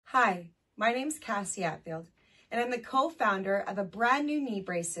Hi, my name's Cassie Atfield, and I'm the co-founder of a brand new knee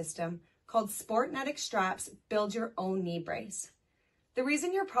brace system called Sportnetic Straps Build Your Own Knee Brace. The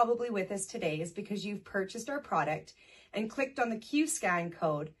reason you're probably with us today is because you've purchased our product and clicked on the Q-Scan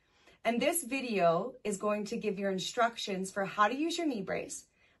code, and this video is going to give your instructions for how to use your knee brace,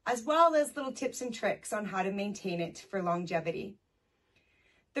 as well as little tips and tricks on how to maintain it for longevity.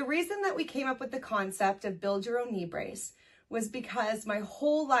 The reason that we came up with the concept of Build Your Own Knee Brace was because my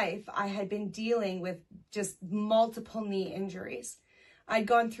whole life I had been dealing with just multiple knee injuries. I'd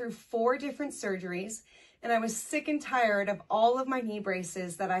gone through 4 different surgeries, and I was sick and tired of all of my knee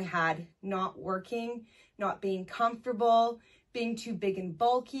braces that I had not working, not being comfortable, being too big and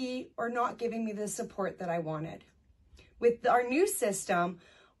bulky, or not giving me the support that I wanted. With our new system,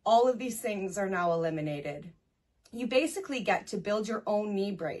 all of these things are now eliminated. You basically get to build your own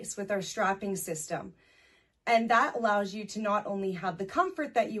knee brace with our strapping system. And that allows you to not only have the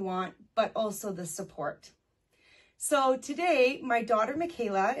comfort that you want, but also the support. So today, my daughter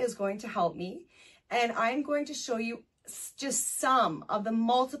Michaela is going to help me, and I'm going to show you just some of the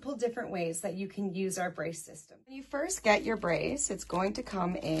multiple different ways that you can use our brace system. When you first get your brace, it's going to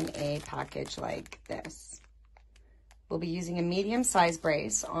come in a package like this. We'll be using a medium-sized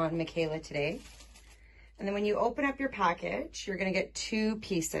brace on Michaela today. And then when you open up your package, you're going to get 2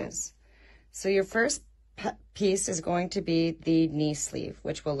 pieces. So your first piece is going to be the knee sleeve,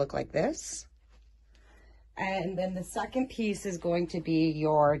 which will look like this. And then the second piece is going to be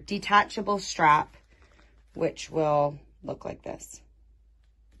your detachable strap, which will look like this.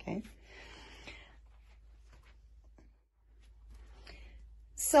 Okay.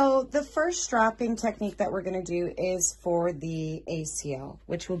 So the first strapping technique that we're going to do is for the ACL,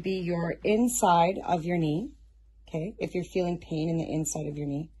 which will be your inside of your knee. Okay. If you're feeling pain in the inside of your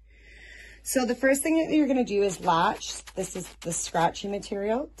knee. So the first thing that you're going to do is latch, this is the scratchy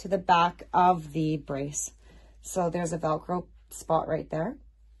material, to the back of the brace. So there's a Velcro spot right there.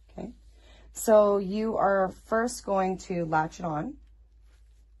 Okay. So you are first going to latch it on.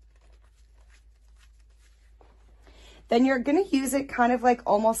 Then you're going to use it kind of like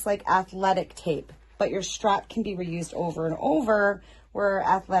almost like athletic tape, but your strap can be reused over and over where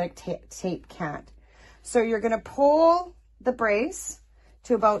athletic tape can't. So you're going to pull the brace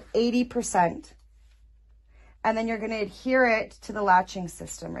to about 80%. And then you're going to adhere it to the latching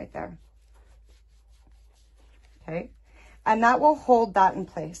system right there. Okay. And that will hold that in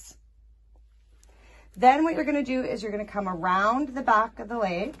place. Then what you're going to do is you're going to come around the back of the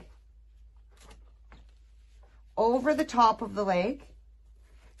leg, over the top of the leg,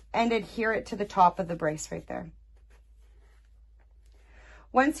 and adhere it to the top of the brace right there.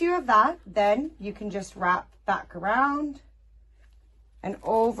 Once you have that, then you can just wrap back around and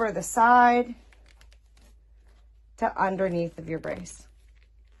over the side to underneath of your brace.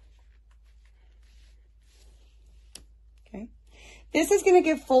 Okay. This is going to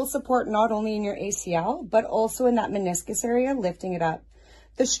give full support not only in your ACL, but also in that meniscus area, lifting it up.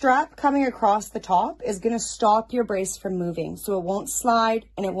 The strap coming across the top is going to stop your brace from moving, so it won't slide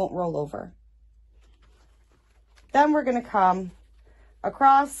and it won't roll over. Then we're going to come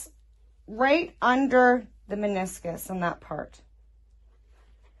across right under the meniscus on that part.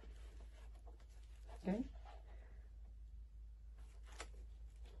 Okay.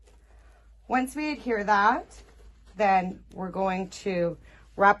 Once we adhere that, then we're going to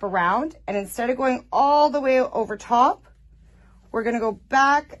wrap around, and instead of going all the way over top, we're going to go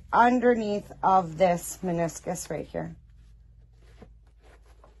back underneath of this meniscus right here.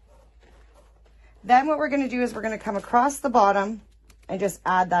 Then what we're going to do is we're going to come across the bottom and just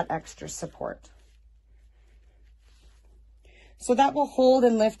add that extra support. So that will hold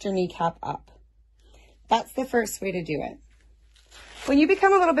and lift your kneecap up. That's the first way to do it. When you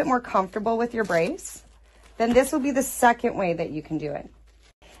become a little bit more comfortable with your brace, then this will be the second way that you can do it.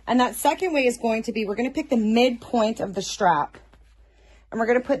 And that second way is going to be, we're going to pick the midpoint of the strap, and we're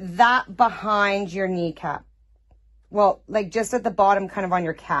going to put that behind your kneecap. Well, like just at the bottom, kind of on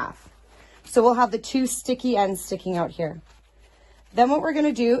your calf. So we'll have the 2 sticky ends sticking out here. Then what we're going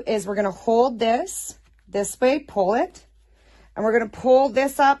to do is we're going to hold this way, pull it, and we're going to pull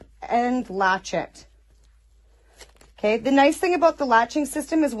this up and latch it. Okay, the nice thing about the latching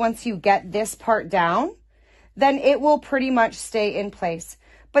system is once you get this part down, then it will pretty much stay in place,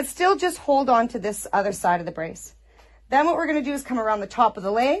 but still just hold on to this other side of the brace. Then what we're going to do is come around the top of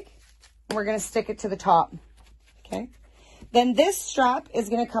the leg, and we're going to stick it to the top. Okay, then this strap is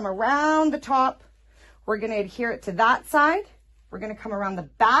going to come around the top. We're going to adhere it to that side. We're going to come around the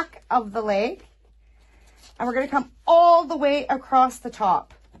back of the leg, and we're going to come all the way across the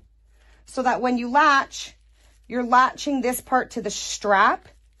top so that when you latch, you're latching this part to the strap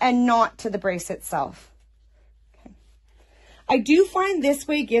and not to the brace itself. Okay. I do find this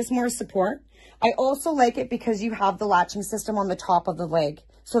way gives more support. I also like it because you have the latching system on the top of the leg.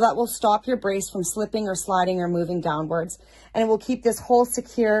 So that will stop your brace from slipping or sliding or moving downwards. And it will keep this whole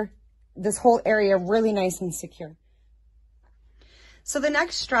area really nice and secure. So the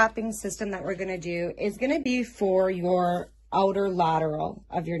next strapping system that we're going to do is going to be for your outer lateral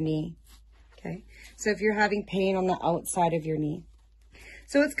of your knee. Okay. So if you're having pain on the outside of your knee.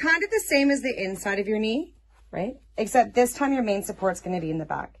 So it's kind of the same as the inside of your knee, right? Except this time your main support is going to be in the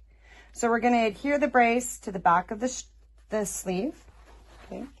back. So we're going to adhere the brace to the back of the sleeve.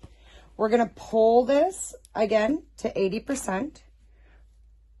 Okay. We're going to pull this again to 80%.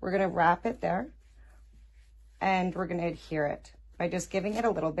 We're going to wrap it there and we're going to adhere it by just giving it a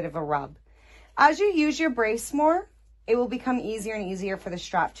little bit of a rub. As you use your brace more, it will become easier and easier for the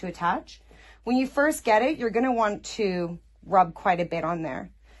strap to attach. When you first get it, you're going to want to rub quite a bit on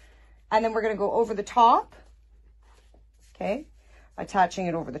there. And then we're going to go over the top. Okay. Attaching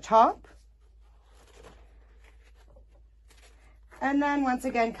it over the top. And then once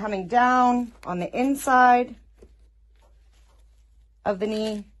again, coming down on the inside of the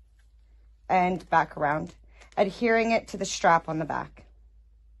knee and back around, adhering it to the strap on the back.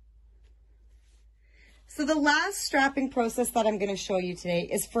 So the last strapping process that I'm going to show you today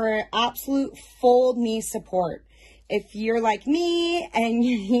is for absolute full knee support. If you're like me and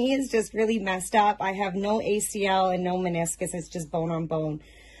your knee is just really messed up, I have no ACL and no meniscus, it's just bone on bone,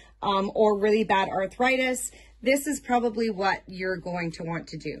 or really bad arthritis, this is probably what you're going to want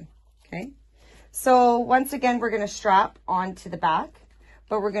to do, okay? So once again, we're going to strap onto the back,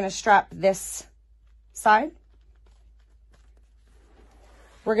 but we're going to strap this side.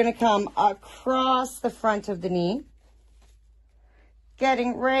 We're going to come across the front of the knee,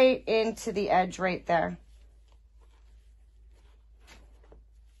 getting right into the edge right there.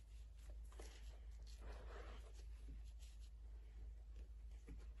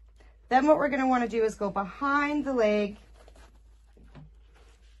 Then what we're going to want to do is go behind the leg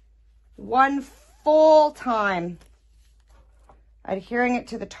one full time, adhering it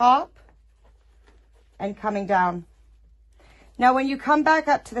to the top and coming down. Now, when you come back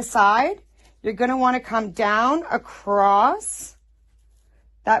up to the side, you're going to want to come down across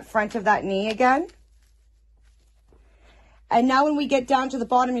that front of that knee again. And now when we get down to the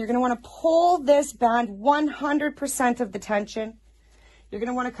bottom, you're going to want to pull this band 100% of the tension. You're going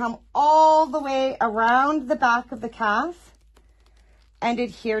to want to come all the way around the back of the calf and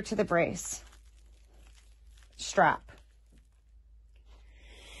adhere to the brace strap.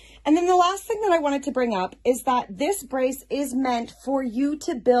 And then the last thing that I wanted to bring up is that this brace is meant for you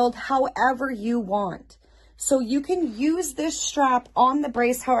to build however you want. So you can use this strap on the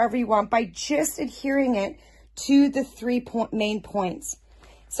brace however you want by just adhering it to the main points.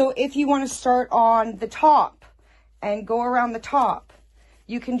 So if you want to start on the top and go around the top,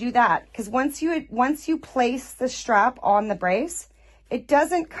 you can do that. Because once you place the strap on the brace, it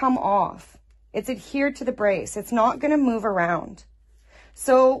doesn't come off. It's adhered to the brace. It's not going to move around.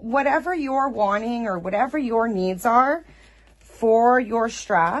 So whatever you're wanting or whatever your needs are for your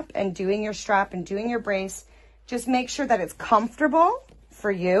strap and doing your brace, just make sure that it's comfortable for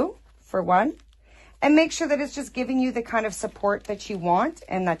you, for one, and make sure that it's just giving you the kind of support that you want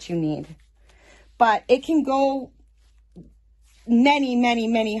and that you need. But it can go many, many,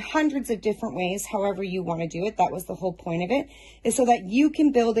 many hundreds of different ways, however you want to do it. That was the whole point of it, is so that you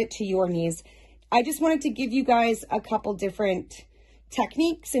can build it to your needs. I just wanted to give you guys a couple different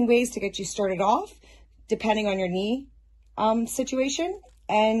techniques and ways to get you started off, depending on your knee situation.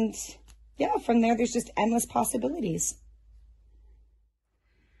 And yeah, from there, there's just endless possibilities.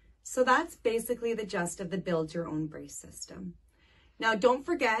 So that's basically the gist of the build your own brace system. Now, don't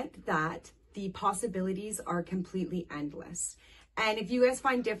forget that the possibilities are completely endless. And if you guys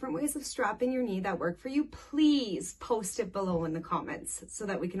find different ways of strapping your knee that work for you, please post it below in the comments so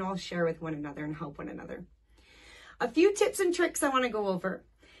that we can all share with one another and help one another. A few tips and tricks I want to go over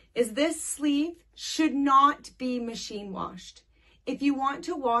is this sleeve should not be machine washed. If you want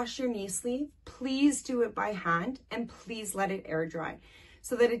to wash your knee sleeve, please do it by hand and please let it air dry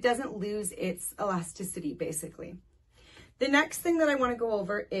so that it doesn't lose its elasticity, basically. The next thing that I want to go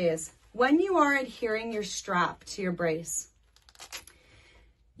over is when you are adhering your strap to your brace,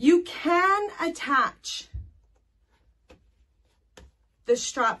 you can attach the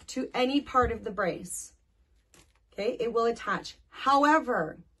strap to any part of the brace. Okay, it will attach.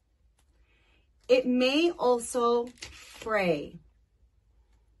 However, it may also fray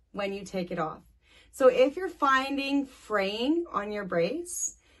when you take it off. So if you're finding fraying on your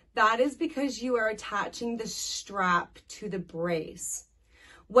brace, that is because you are attaching the strap to the brace.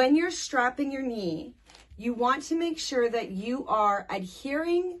 When you're strapping your knee, you want to make sure that you are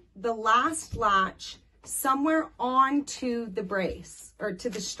adhering the last latch somewhere onto the brace or to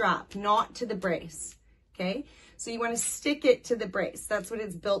the strap, not to the brace, okay? So you want to stick it to the brace. That's what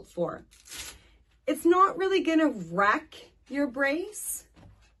it's built for. It's not really going to wreck your brace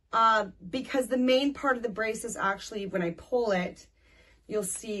because the main part of the brace is actually, when I pull it, you'll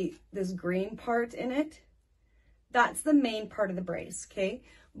see this green part in it. That's the main part of the brace, okay?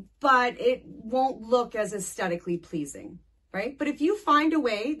 But it won't look as aesthetically pleasing, right? But if you find a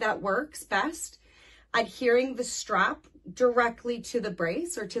way that works best, adhering the strap directly to the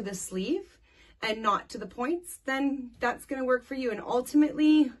brace or to the sleeve and not to the points, then that's going to work for you. And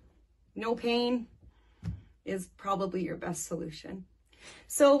ultimately, no pain is probably your best solution.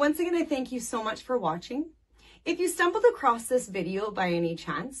 So once again, I thank you so much for watching. If you stumbled across this video by any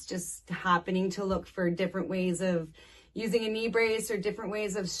chance, just happening to look for different ways of using a knee brace or different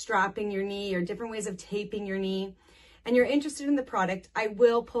ways of strapping your knee or different ways of taping your knee, and you're interested in the product, I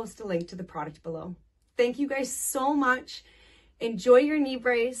will post a link to the product below. Thank you guys so much. Enjoy your knee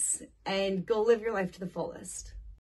brace and go live your life to the fullest.